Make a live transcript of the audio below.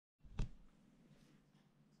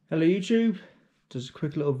Hello YouTube, just a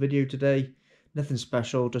quick little video today, nothing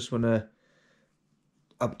special, just want to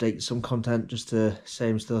update some content just to say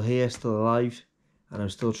I'm still here, still alive, and I'm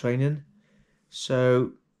still training.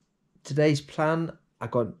 So today's plan,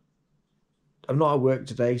 I'm not at work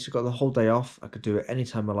today, so I've got the whole day off. I could do it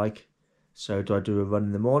anytime I like. So do I do a run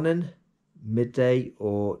in the morning, midday,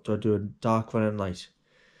 or do I do a dark run at night?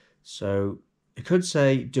 So I could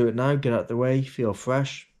say do it now, get out of the way, feel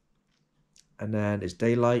fresh, and then it's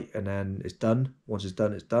daylight, and then it's done. Once it's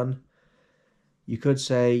done, it's done. You could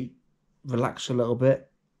say relax a little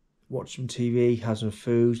bit, watch some TV, have some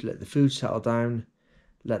food, let the food settle down,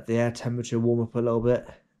 let the air temperature warm up a little bit,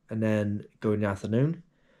 and then go in the afternoon.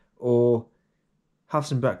 Or have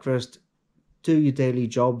some breakfast, do your daily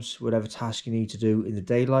jobs, whatever task you need to do in the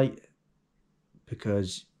daylight,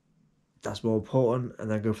 because that's more important,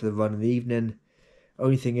 and then go for the run in the evening.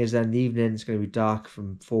 Only thing is then the evening it's going to be dark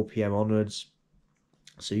from 4 PM onwards,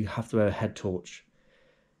 so you have to wear a head torch.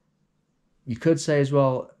 You could say as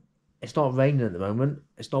well, it's not raining at the moment,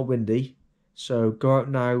 it's not windy, so go out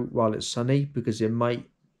now while it's sunny, because it might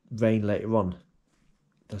rain later on.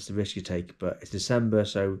 That's the risk you take, but it's December,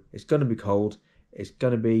 so it's going to be cold, it's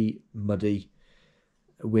going to be muddy,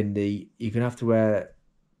 windy. You're going to have to wear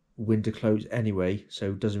winter clothes anyway, so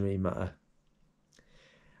it doesn't really matter.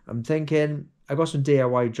 I'm thinking, I've got some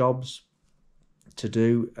DIY jobs to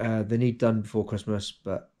do. They need done before Christmas,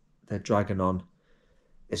 but they're dragging on.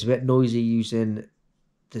 It's a bit noisy using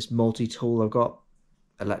this multi-tool I've got,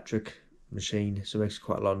 electric machine, so it makes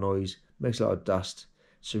quite a lot of noise, makes a lot of dust.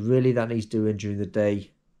 So really that needs doing during the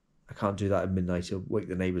day. I can't do that at midnight, it'll wake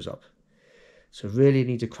the neighbours up. So really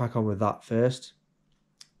need to crack on with that first.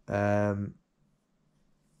 So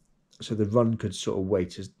the run could sort of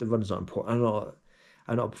wait, as the run's not important.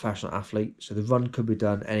 I'm not a professional athlete, so the run could be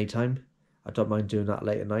done anytime. I don't mind doing that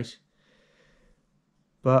late at night.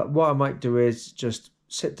 But what I might do is just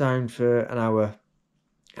sit down for an hour,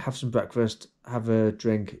 have some breakfast, have a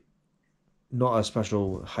drink, not a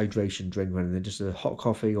special hydration drink or anything, just a hot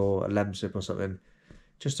coffee or a lemon sip or something,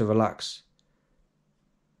 just to relax.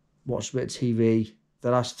 Watch a bit of TV. The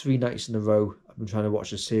last 3 nights in a row, I've been trying to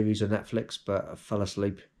watch a series on Netflix, but I fell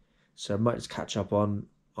asleep. So I might just catch up on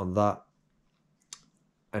that.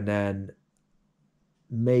 And then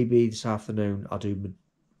maybe this afternoon I'll do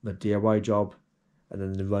my DIY job, and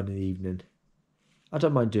then the run in the evening. I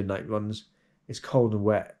don't mind doing night runs. It's cold and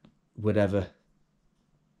wet, whatever.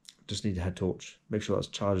 Just need a head torch. Make sure that's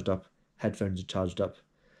charged up. Headphones are charged up.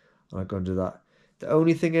 And I'll go and do that. The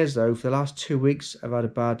only thing is though, for the last 2 weeks I've had a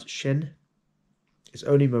bad shin. It's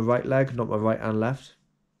only my right leg, not my right and left.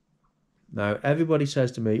 Now everybody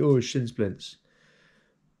says to me, oh, shin splints.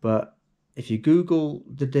 But if you Google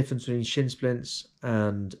the difference between shin splints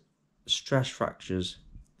and stress fractures,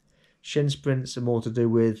 shin splints are more to do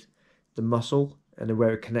with the muscle and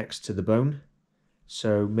where it connects to the bone.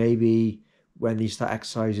 So maybe when you start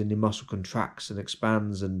exercising, the muscle contracts and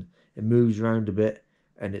expands and it moves around a bit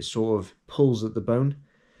and it sort of pulls at the bone.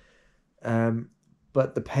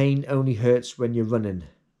 But the pain only hurts when you're running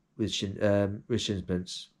with shin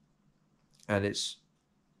splints. And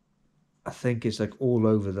I think it's like all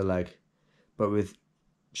over the leg. But with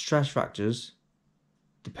stress fractures,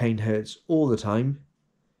 the pain hurts all the time.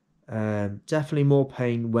 Definitely more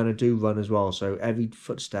pain when I do run as well. So every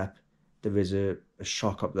footstep, there is a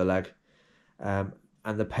shock up the leg. And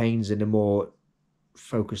the pain's in a more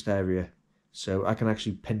focused area. So I can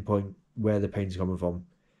actually pinpoint where the pain's coming from.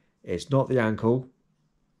 It's not the ankle.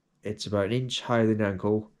 It's about 1 inch higher than the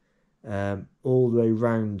ankle, all the way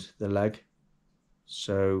round the leg.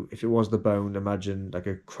 So if it was the bone, imagine like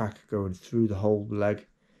a crack going through the whole leg.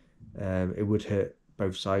 It would hurt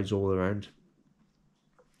both sides all around.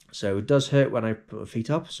 So it does hurt when I put my feet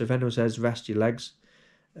up. So if anyone says rest your legs,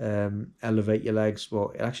 elevate your legs,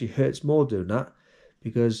 well, it actually hurts more doing that,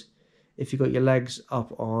 because if you got your legs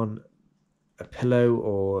up on a pillow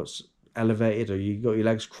or elevated, or you got your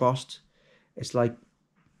legs crossed, it's like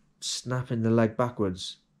snapping the leg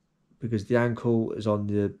backwards, because the ankle is on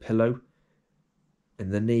the pillow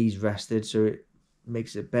and the knees rested, so it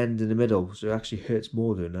makes it bend in the middle, so it actually hurts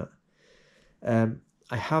more doing that.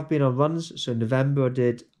 I have been on runs. So in November I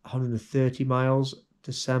did 130 miles.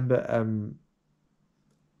 December,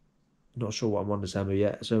 not sure what I'm on December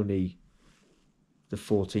yet. It's only the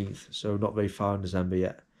 14th, so not very far in December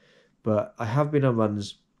yet. But I have been on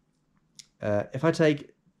runs. If I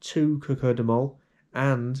take 2 cocodamol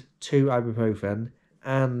and 2 ibuprofen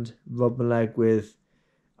and rub my leg with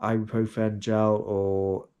ibuprofen gel,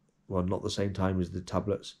 or, well, not the same time as the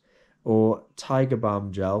tablets, or Tiger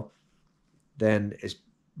Balm gel, then it's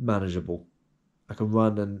manageable. I can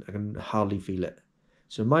run and I can hardly feel it.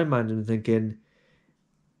 So in my mind, I'm thinking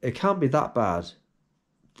it can't be that bad,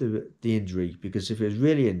 the injury, because if it was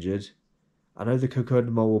really injured, I know the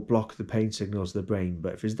cocodamol will block the pain signals to the brain,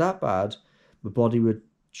 but if it's that bad, my body would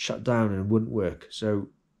shut down and wouldn't work. So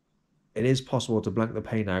it is possible to blank the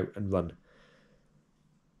pain out and run.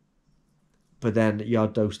 But then you're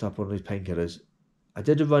dosed up on these painkillers. I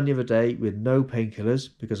did a run the other day with no painkillers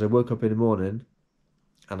because I woke up in the morning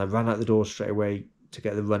and I ran out the door straight away to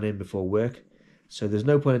get the run in before work. So there's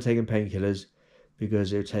no point in taking painkillers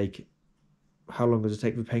because it would take, how long does it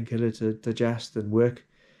take for painkiller to digest and work?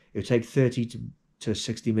 It would take 30 to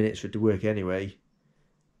 60 minutes for it to work anyway.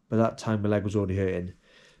 By that time, my leg was already hurting.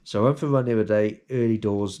 So I went for a run the other day, early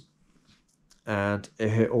doors, and it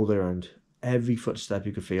hurt all the way around. Every footstep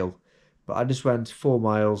you could feel. But I just went 4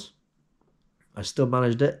 miles. I still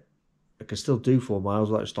managed it. I could still do 4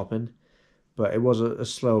 miles without stopping. But it was a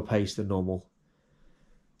slower pace than normal.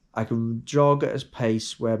 I can jog at a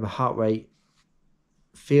pace where my heart rate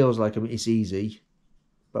feels like it's easy,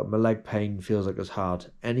 but my leg pain feels like it's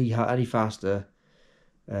hard. Any faster,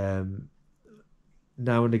 now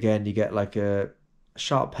and again you get like a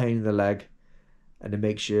sharp pain in the leg, and it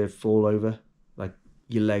makes you fall over, like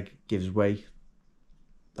your leg gives way.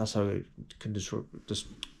 That's how I can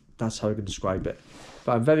describe it.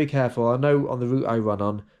 But I'm very careful. I know on the route I run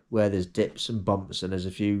on where there's dips and bumps and there's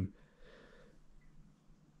a few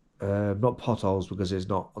not potholes because it's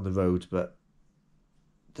not on the road, but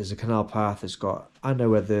there's a canal path. I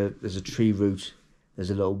know where there's a tree root.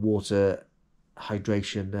 There's a little water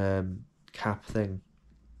hydration cap thing.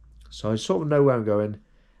 So I sort of know where I'm going.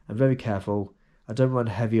 I'm very careful. I don't run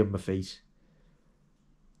heavy on my feet.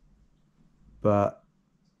 But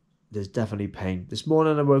there's definitely pain. This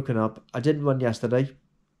morning I woken up. I didn't run yesterday.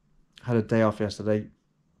 I had a day off yesterday.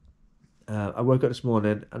 I woke up this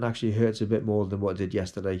morning and actually hurts a bit more than what it did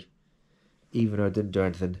yesterday, even though I didn't do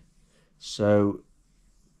anything. So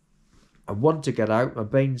I want to get out. My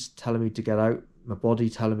brain's telling me to get out. My body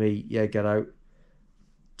telling me, yeah, get out.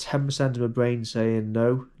 10% of my brain saying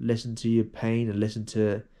no, listen to your pain and listen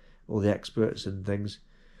to all the experts and things.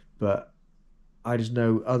 But I just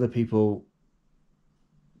know other people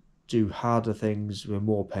do harder things with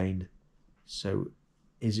more pain. So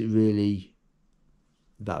is it really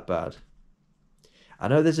that bad? I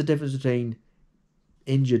know there's a difference between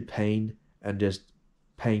injured pain and just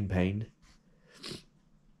pain.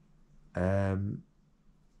 There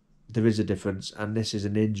is a difference, and this is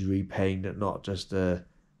an injury pain, not just a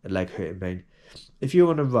leg hurting pain. If you're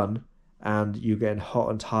on a run and you're getting hot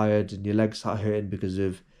and tired and your legs start hurting because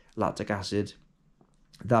of lactic acid,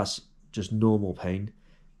 that's just normal pain.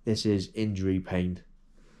 This is injury pain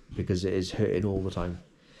because it is hurting all the time.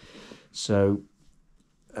 So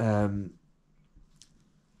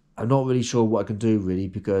I'm not really sure what I can do really,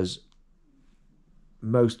 because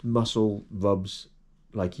most muscle rubs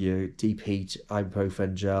like your deep heat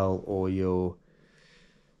ibuprofen gel or your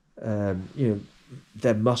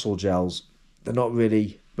they're muscle gels, they're not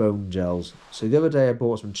really bone gels. So the other day I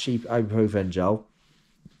bought some cheap ibuprofen gel,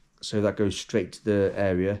 so that goes straight to the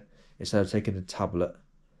area instead of taking a tablet.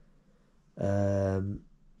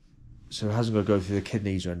 So it hasn't got to go through the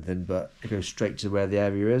kidneys or anything, but it goes straight to where the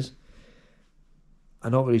area is.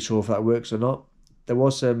 I'm not really sure if that works or not. There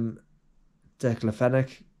was some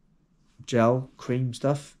diclofenac gel cream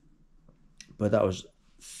stuff, but that was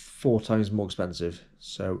 4 times more expensive.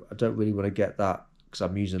 So I don't really want to get that because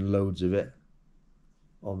I'm using loads of it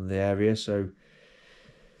on the area. So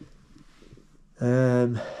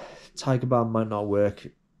Tiger Balm might not work.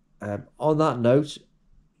 On that note,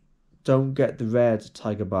 don't get the red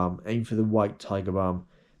Tiger Balm. Aim for the white Tiger Balm.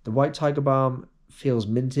 The white Tiger Balm feels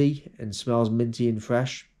minty and smells minty and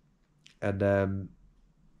fresh, and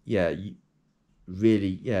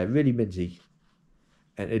really minty.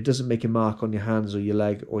 And it doesn't make a mark on your hands or your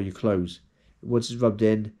leg or your clothes. Once it's rubbed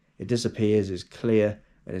in, it disappears. It's clear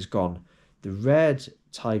and it's gone. The red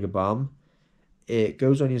Tiger Balm, it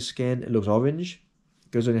goes on your skin. It looks orange.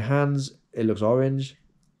 It goes on your hands. It looks orange.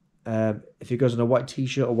 If it goes on a white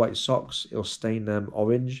t-shirt or white socks, it'll stain them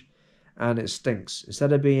orange, and it stinks.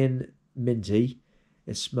 Instead of being minty,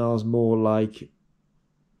 it smells more like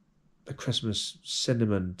a Christmas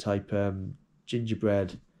cinnamon type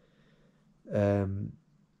gingerbread,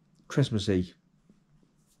 Christmassy.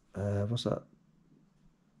 What's that?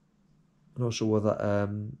 I'm not sure what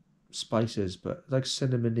that spice is, but like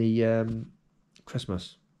cinnamony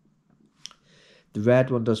Christmas. The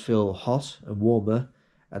red one does feel hot and warmer,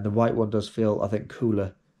 and the white one does feel, I think,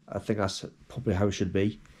 cooler. I think that's probably how it should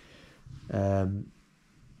be.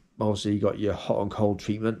 Obviously, you got your hot and cold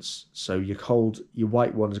treatments. So your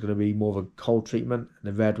white one is going to be more of a cold treatment,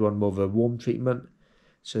 and the red one more of a warm treatment.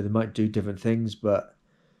 so they might do different things, but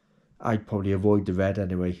I'd probably avoid the red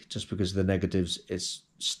anyway, just because of the negatives. It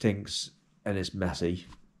stinks and it's messy.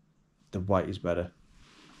 The white is better.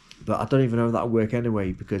 But I don't even know if that'll work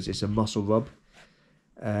anyway, because it's a muscle rub,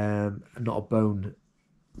 not a bone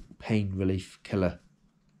pain relief killer.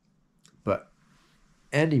 But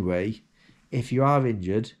anyway, if you are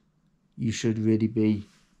injured, you should really be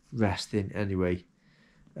resting anyway.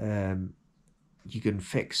 You can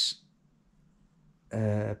fix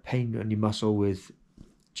pain on your muscle with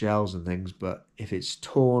gels and things, but if it's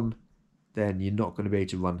torn, then you're not going to be able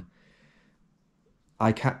to run.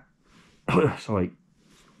 I can't. Sorry.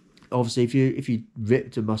 Obviously, if you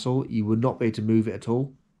ripped a muscle, you would not be able to move it at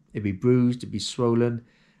all. It'd be bruised, it'd be swollen.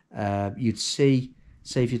 You'd see,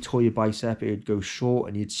 say if you tore your bicep, it'd go short,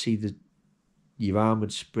 and you'd see your arm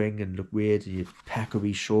would spring and look weird, and your pec would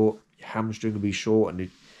be short, your hamstring would be short,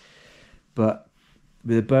 but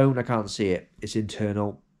with a bone, I can't see it. It's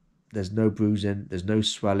internal. There's no bruising, there's no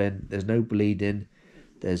swelling, there's no bleeding,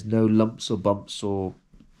 there's no lumps or bumps or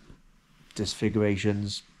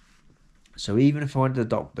disfigurations. So even if I went to the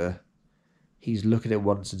doctor, he's look at it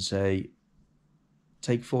once and say,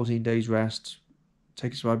 take 14 days rest,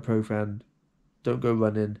 take some ibuprofen, don't go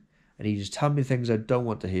running, and he just tell me things I don't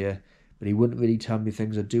want to hear, but he wouldn't really tell me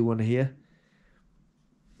things I do want to hear.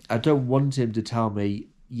 I don't want him to tell me,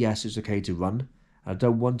 yes, it's okay to run. I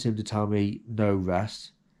don't want him to tell me, no,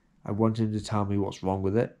 rest. I want him to tell me what's wrong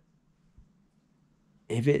with it.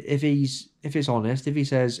 If it's honest, if he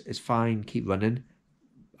says it's fine, keep running,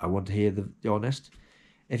 I want to hear the honest.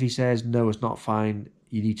 If he says no, it's not fine,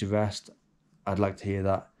 you need to rest, I'd like to hear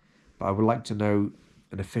that. But I would like to know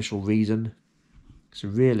an official reason. So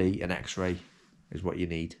really, an X-ray is what you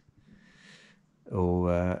need,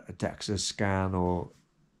 or a DEXA scan, or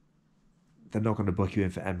they're not going to book you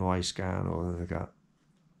in for MRI scan or anything like that.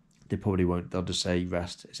 They probably won't. They'll just say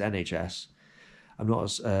rest. It's NHS. I'm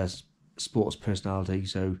not a sports personality,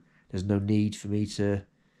 so there's no need for me to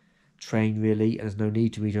train really, and there's no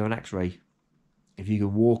need for me to do an X-ray. If you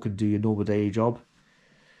can walk and do your normal daily job.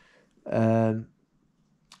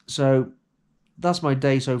 So that's my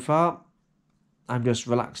day so far. I'm just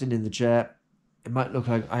relaxing in the chair. It might look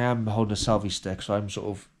like I am holding a selfie stick, so I'm sort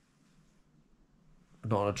of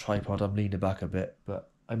not on a tripod. I'm leaning back a bit, but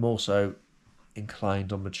I'm also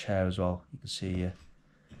inclined on the chair as well. You can see here.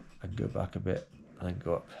 I can go back a bit and then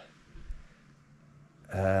go up.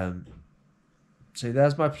 So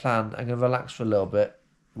there's my plan. I'm going to relax for a little bit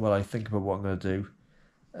while I think about what I'm going to do.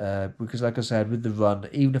 Because like I said, with the run,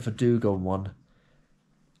 even if I do go on one,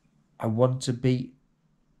 I want to beat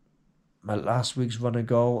my last week's running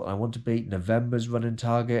goal. I want to beat November's running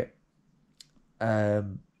target.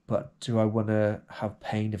 But do I want to have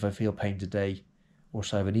pain if I feel pain today? Or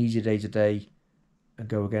should I have an easier day today and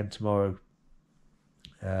go again tomorrow?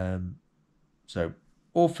 So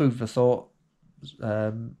all food for thought.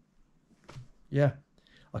 Yeah,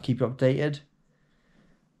 I'll keep you updated.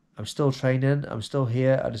 I'm still training. I'm still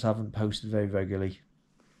here. I just haven't posted very regularly.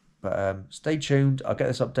 But stay tuned. I'll get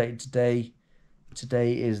this updated today.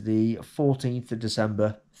 Today is the 14th of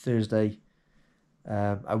December, Thursday.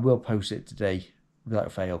 I will post it today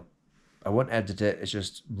without fail. I won't edit it. It's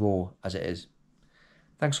just raw as it is.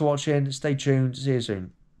 Thanks for watching. Stay tuned. See you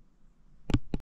soon.